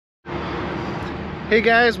Hey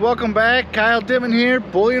guys, welcome back. Kyle Dittman here,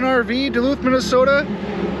 Bullion RV, Duluth, Minnesota.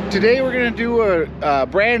 Today we're gonna do a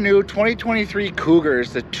brand new 2023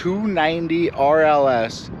 Cougars, the 290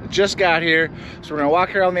 RLS. It just got here, so we're gonna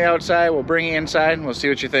walk around the outside, we'll bring you inside, and we'll see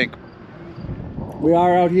what you think. We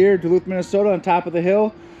are out here, Duluth, Minnesota, on top of the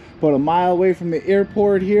hill, about a mile away from the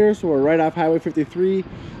airport here, so we're right off Highway 53.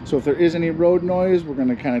 So if there is any road noise, we're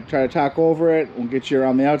gonna kind of try to talk over it. We'll get you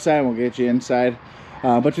around the outside, and we'll get you inside.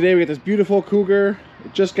 But today we got this beautiful Cougar.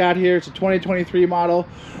 It just got here. It's a 2023 model.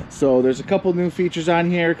 So there's a couple new features on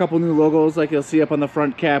here, a couple new logos like you'll see up on the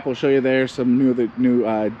front cap. We'll show you there some new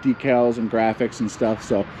decals and graphics and stuff.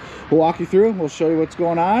 So we'll walk you through and we'll show you what's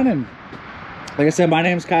going on. And like I said, my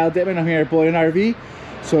name is Kyle Dittman. I'm here at Bullion RV.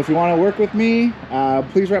 So if you want to work with me,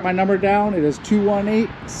 please write my number down. It is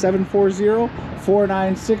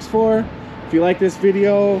 218-740-4964. If you like this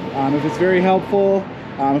video, if it's very helpful,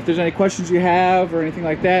 if there's any questions you have or anything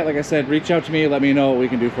like that, like I said, reach out to me, let me know what we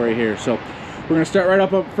can do for you here. So we're gonna start right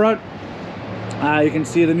up front. You can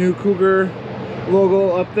see the new Cougar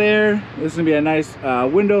logo up there. This is gonna be a nice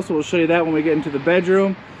window, so we'll show you that when we get into the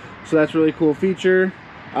bedroom. So that's a really cool feature.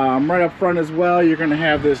 Right up front as well, you're gonna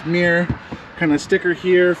have this mirror kind of sticker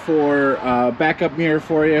here for backup mirror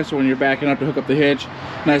for you. So when you're backing up to hook up the hitch,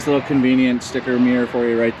 nice little convenient sticker mirror for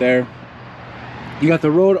you right there. You got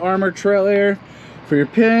the Road Armor trailer for your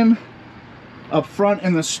pin. Up front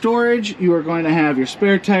in the storage, you are going to have your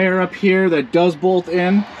spare tire up here that does bolt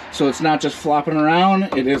in, so it's not just flopping around.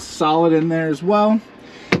 It is solid in there as well.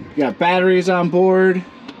 You got batteries on board.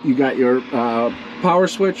 You got your power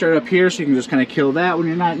switch right up here, so you can just kind of kill that when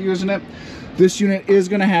you're not using it. This unit is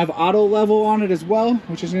going to have auto level on it as well,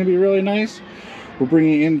 which is going to be really nice. We'll bring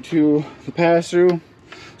you into the pass-through.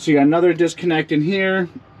 So you got another disconnect in here.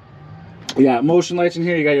 You got motion lights in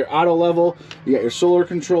here, you got your auto level, you got your solar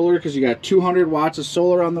controller because you got 200 watts of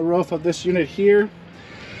solar on the roof of this unit here.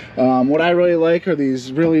 What I really like are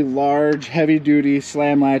these really large, heavy-duty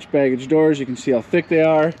slam latch baggage doors. You can see how thick they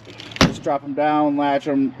are. Just drop them down, latch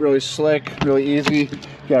them, really slick, really easy.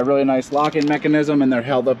 You got a really nice locking mechanism, and they're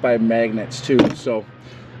held up by magnets too. So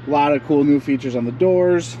a lot of cool new features on the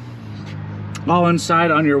doors. All inside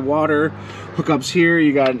on your water hookups here,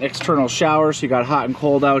 you got an external shower, so you got hot and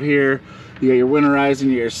cold out here. You got your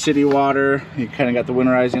winterizing, your city water. You kind of got the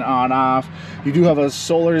winterizing on off. You do have a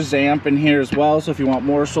solar ZAMP in here as well, so if you want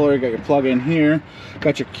more solar, you got your plug in here.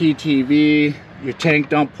 Got your key TV, your tank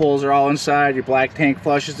dump pulls are all inside, your black tank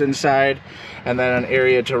flush is inside, and then an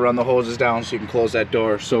area to run the hoses down so you can close that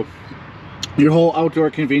door. So your whole outdoor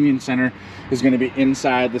convenience center is going to be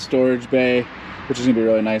inside the storage bay, which is going to be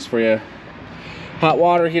really nice for you. Hot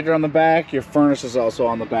water heater on the back. Your furnace is also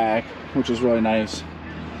on the back, which is really nice.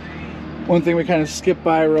 One thing we kind of skipped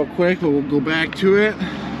by real quick, but we'll go back to it,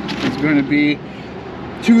 is going to be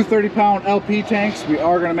two 30-pound LP tanks. We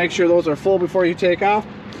are going to make sure those are full before you take off.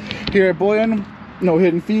 Here at Bullion, no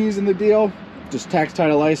hidden fees in the deal, just tax,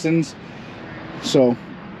 title, license. So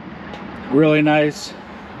really nice,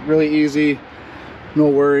 really easy, no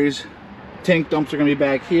worries. Tank dumps are going to be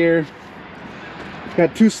back here.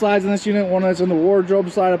 Got two slides in this unit, one that's in the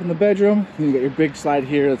wardrobe slide up in the bedroom, and you got your big slide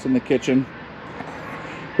here that's in the kitchen.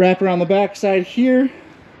 Wrap around the back side here,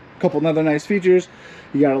 a couple other nice features.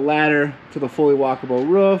 You got a ladder to the fully walkable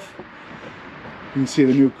roof. You can see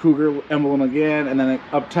the new Cougar emblem again, and then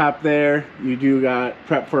up top there you do got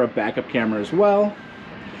prep for a backup camera as well.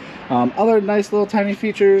 Other nice little tiny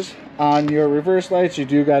features on your reverse lights. You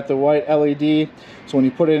do got the white LED, so when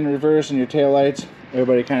you put it in reverse and your tail lights,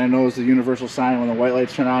 everybody kind of knows the universal sign. When the white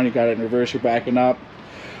lights turn on, you got it in reverse, you're backing up.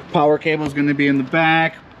 Power cable is going to be in the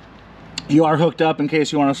back. You are hooked up in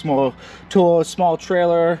case you want a small tool, a small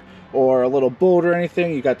trailer, or a little boat or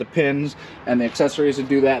anything. You got the pins and the accessories to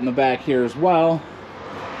do that in the back here as well.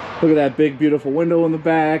 Look at that big beautiful window in the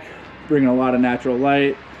back, bringing a lot of natural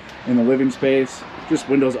light in the living space. Just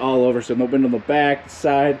windows all over, so no window in the back, the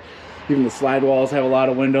side. Even the slide walls have a lot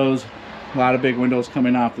of windows. A lot of big windows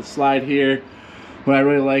coming off the slide here. What I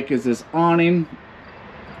really like is this awning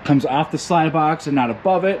comes off the slide box and not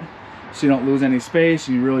above it, so you don't lose any space,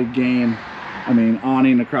 and you really gain,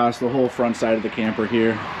 awning across the whole front side of the camper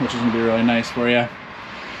here, which is going to be really nice for you.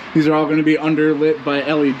 These are all going to be underlit by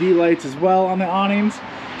LED lights as well on the awnings,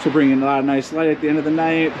 so bringing a lot of nice light at the end of the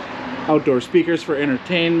night. Outdoor speakers for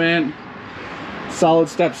entertainment. Solid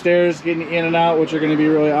step stairs getting you in and out, which are going to be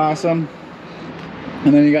really awesome.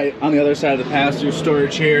 And then you got on the other side of the pass-through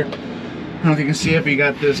storage here. I don't know if you can see it, but you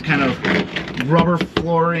got this kind of rubber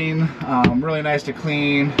flooring, really nice to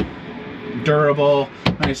clean, durable,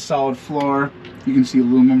 nice solid floor. You can see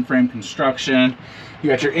aluminum frame construction. You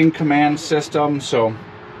got your in-command system, so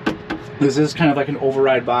This is kind of like an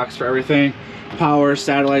override box for everything. Power,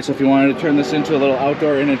 satellite, so if you wanted to turn this into a little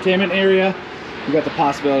outdoor entertainment area, you got the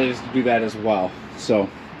possibilities to do that as well. So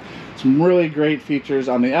some really great features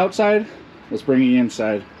on the outside. Let's bring you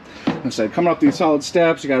inside. Coming up these solid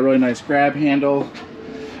steps, you got a really nice grab handle.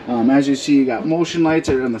 As you see, you got motion lights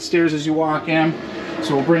on the stairs as you walk in.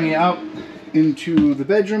 So we'll bring you up into the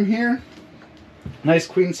bedroom here. Nice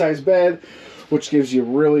queen size bed, which gives you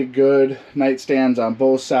really good nightstands on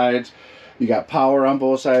both sides. You got power on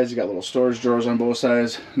both sides, you got little storage drawers on both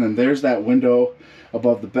sides, and then there's that window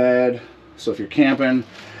above the bed. So if you're camping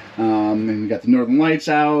and you got the northern lights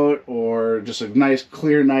out, or just a nice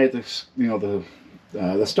clear night,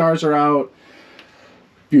 the stars are out,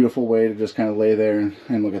 beautiful way to just kind of lay there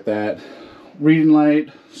and look at that. Reading light,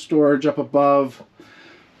 storage up above,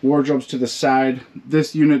 wardrobes to the side.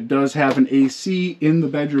 This unit does have an AC in the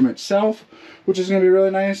bedroom itself, which is going to be really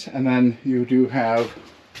nice. And then you do have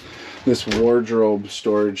this wardrobe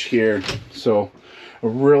storage here, so a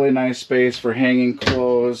really nice space for hanging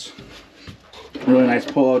clothes, really nice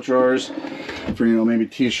pull-out drawers for, you know, maybe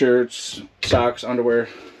t-shirts, socks, underwear,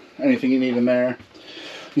 anything you need in there.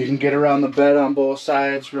 You can get around the bed on both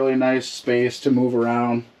sides, really nice space to move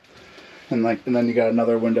around. And then you got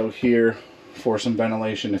another window here for some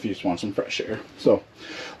ventilation if you just want some fresh air. So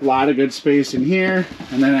a lot of good space in here.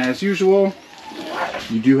 And then as usual,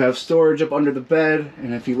 you do have storage up under the bed,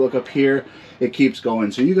 and if you look up here, it keeps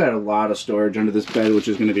going. So you got a lot of storage under this bed, which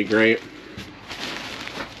is going to be great.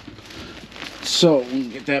 So we can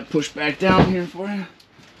get that pushed back down here for you.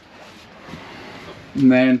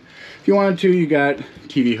 And then if you wanted to, you got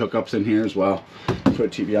TV hookups in here as well. Put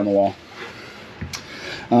a TV on the wall.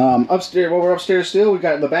 Upstairs, while we're upstairs still, we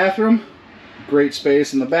got the bathroom. Great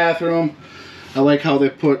space in the bathroom. I like how they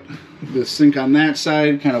put the sink on that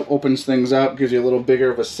side, kind of opens things up, gives you a little bigger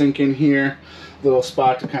of a sink in here, little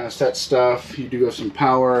spot to kind of set stuff. You do have some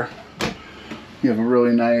power. You have a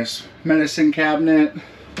really nice medicine cabinet.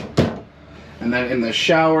 And then in the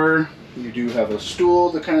shower, you do have a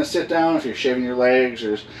stool to kind of sit down if you're shaving your legs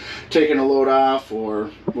or taking a load off or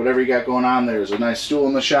whatever you got going on. There's a nice stool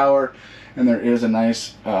in the shower, and there is a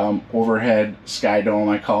nice overhead sky dome,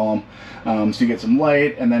 I call them. So you get some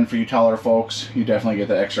light, and then for you taller folks, you definitely get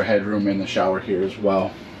the extra headroom in the shower here as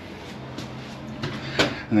well.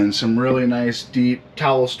 And then some really nice deep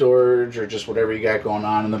towel storage or just whatever you got going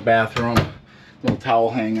on in the bathroom. Little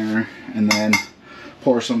towel hanger, and then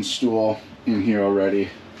porcelain stool in here already.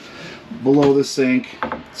 Below the sink,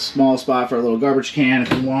 small spot for a little garbage can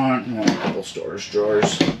if you want, and then a couple storage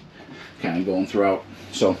drawers kind of going throughout.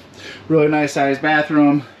 So really nice sized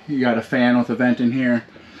bathroom. You got a fan with a vent in here,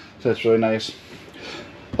 so that's really nice.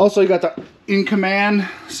 Also, you got the in command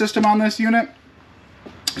system on this unit,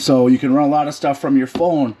 so you can run a lot of stuff from your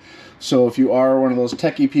phone. So if you are one of those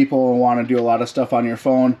techie people and want to do a lot of stuff on your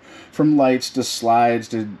phone, from lights to slides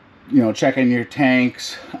to, you know, checking your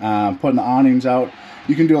tanks, putting the awnings out,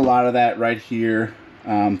 you can do a lot of that right here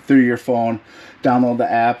through your phone. Download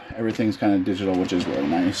the app. Everything's kind of digital, which is really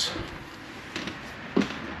nice.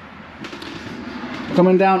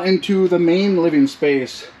 Coming down into the main living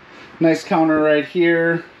space. Nice counter right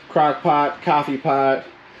here. Crock pot, coffee pot,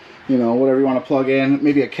 you know, whatever you want to plug in.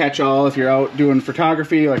 Maybe a catch-all if you're out doing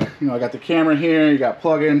photography. Like, you know, I got the camera here. You got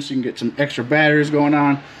plug-ins, so you can get some extra batteries going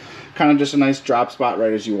on. Kind of just a nice drop spot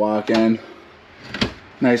right as you walk in.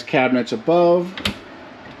 Nice cabinets above.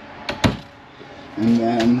 And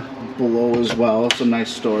then below as well, some nice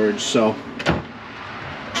storage. So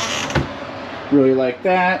really like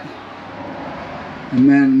that. And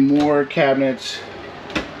then more cabinets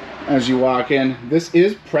as you walk in. This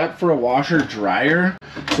is prepped for a washer dryer,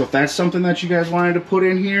 so if that's something that you guys wanted to put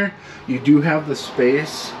in here, you do have the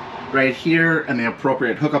space right here and the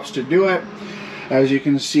appropriate hookups to do it. As you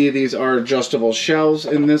can see, these are adjustable shelves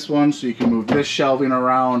in this one, so you can move this shelving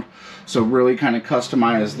around. So really kind of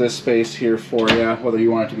customize this space here for you, whether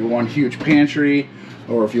you want it to be one huge pantry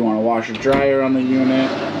or if you want a washer dryer on the unit.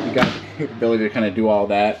 You got the capability to kind of do all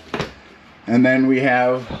that. And then we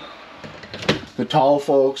have the tall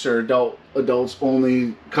folks or adults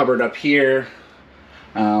only cupboard up here.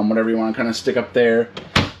 Whatever you want to kind of stick up there.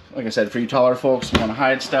 Like I said, for you taller folks, you want to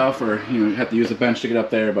hide stuff, or you have to use the bench to get up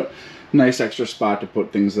there, but nice extra spot to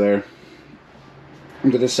put things there.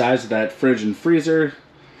 Look at the size of that fridge and freezer.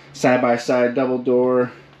 Side-by-side double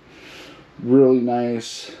door. Really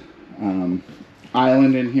nice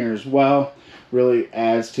island in here as well. Really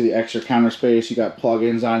adds to the extra counter space. You got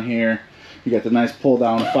plug-ins on here. You got the nice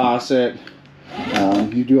pull-down faucet.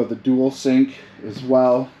 You do have the dual sink as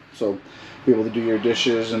well, so be able to do your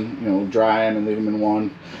dishes and, you know, dry them and leave them in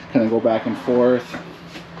one. Kind of go back and forth.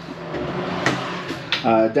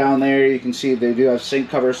 Down there you can see they do have sink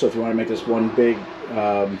covers, so if you want to make this one big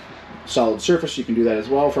solid surface, you can do that as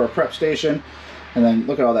well for a prep station. And then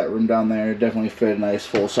look at all that room down there. Definitely fit a nice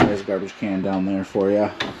full-size garbage can down there for you.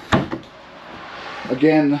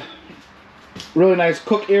 Again, really nice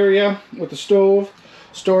cook area with the stove,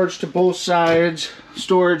 storage to both sides,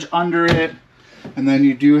 storage under it, and then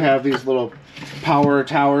you do have these little power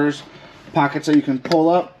towers, pockets that you can pull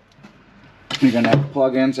up. You're gonna have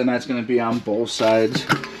plug-ins, and that's gonna be on both sides.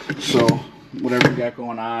 So whatever you got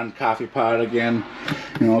going on, coffee pot again,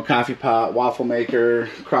 you know, coffee pot, waffle maker,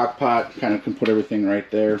 crock pot, kind of can put everything right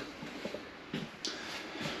there.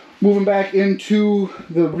 Moving back into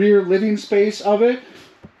the rear living space of it,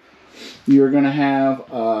 you're going to have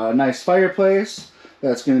a nice fireplace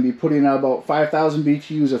that's going to be putting out about 5,000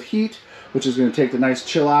 BTUs of heat, which is going to take the nice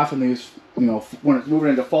chill off in these, you know, when it's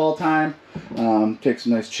moving into fall time. Takes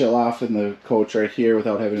a nice chill off in the coach right here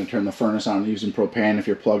without having to turn the furnace on using propane. If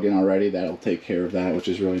you're plugged in already, that'll take care of that, which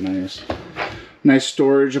is really nice. Nice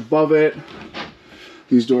storage above it.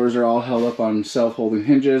 These doors are all held up on self-holding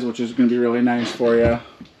hinges, which is going to be really nice for you.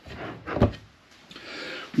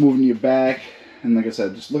 Moving you back, and like I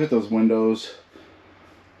said, just look at those windows.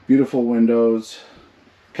 Beautiful windows.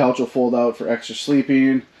 Couch will fold out for extra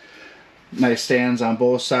sleeping. Nice stands on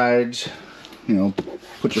both sides. You know,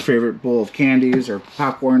 put your favorite bowl of candies or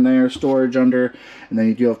popcorn there, storage under, and then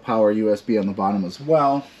you do have power USB on the bottom as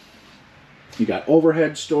well. You got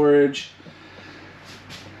overhead storage,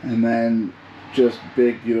 and then just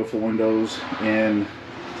big beautiful windows in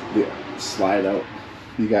the slide out.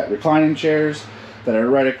 You got reclining chairs that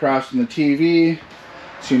are right across from the TV,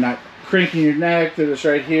 so you're not cranking your neck. They're just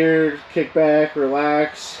right here, kick back,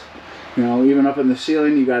 relax. You know, even up in the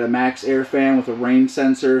ceiling, you got a max air fan with a rain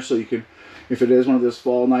sensor, so you could, if it is one of those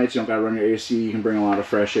fall nights, you don't gotta run your AC, you can bring a lot of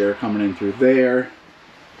fresh air coming in through there.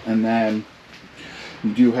 And then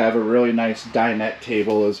you do have a really nice dinette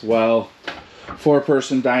table as well.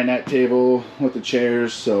 4-person dinette table with the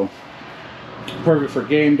chairs, so perfect for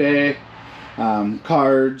game day,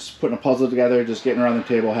 cards, putting a puzzle together, just getting around the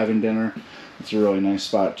table, having dinner. It's a really nice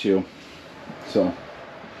spot too. So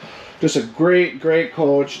just a great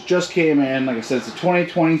coach. Just came in. Like I said, it's a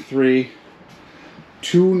 2023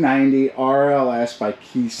 290 RLS by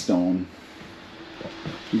Keystone.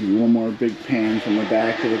 Give you one more big pan from the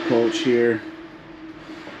back of the coach here.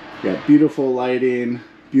 You got beautiful lighting,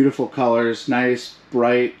 beautiful colors, nice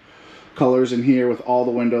bright colors in here with all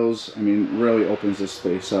the windows. I mean, really opens this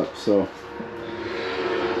space up. So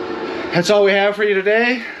that's all we have for you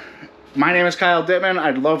today. My name is Kyle Dittman.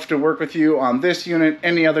 I'd love to work with you on this unit,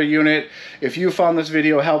 any other unit. If you found this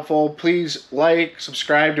video helpful, please like,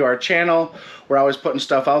 subscribe to our channel. We're always putting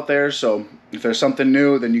stuff out there, so if there's something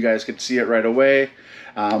new, then you guys could see it right away.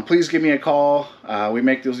 Please give me a call. We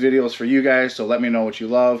make those videos for you guys, so let me know what you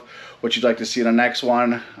love, what you'd like to see in the next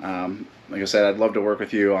one. Like I said, I'd love to work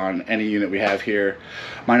with you on any unit we have here.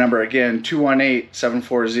 My number again,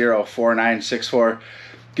 218-740-4964.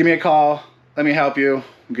 Give me a call. Let me help you.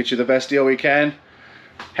 We'll get you the best deal we can.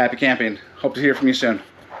 Happy camping. Hope to hear from you soon.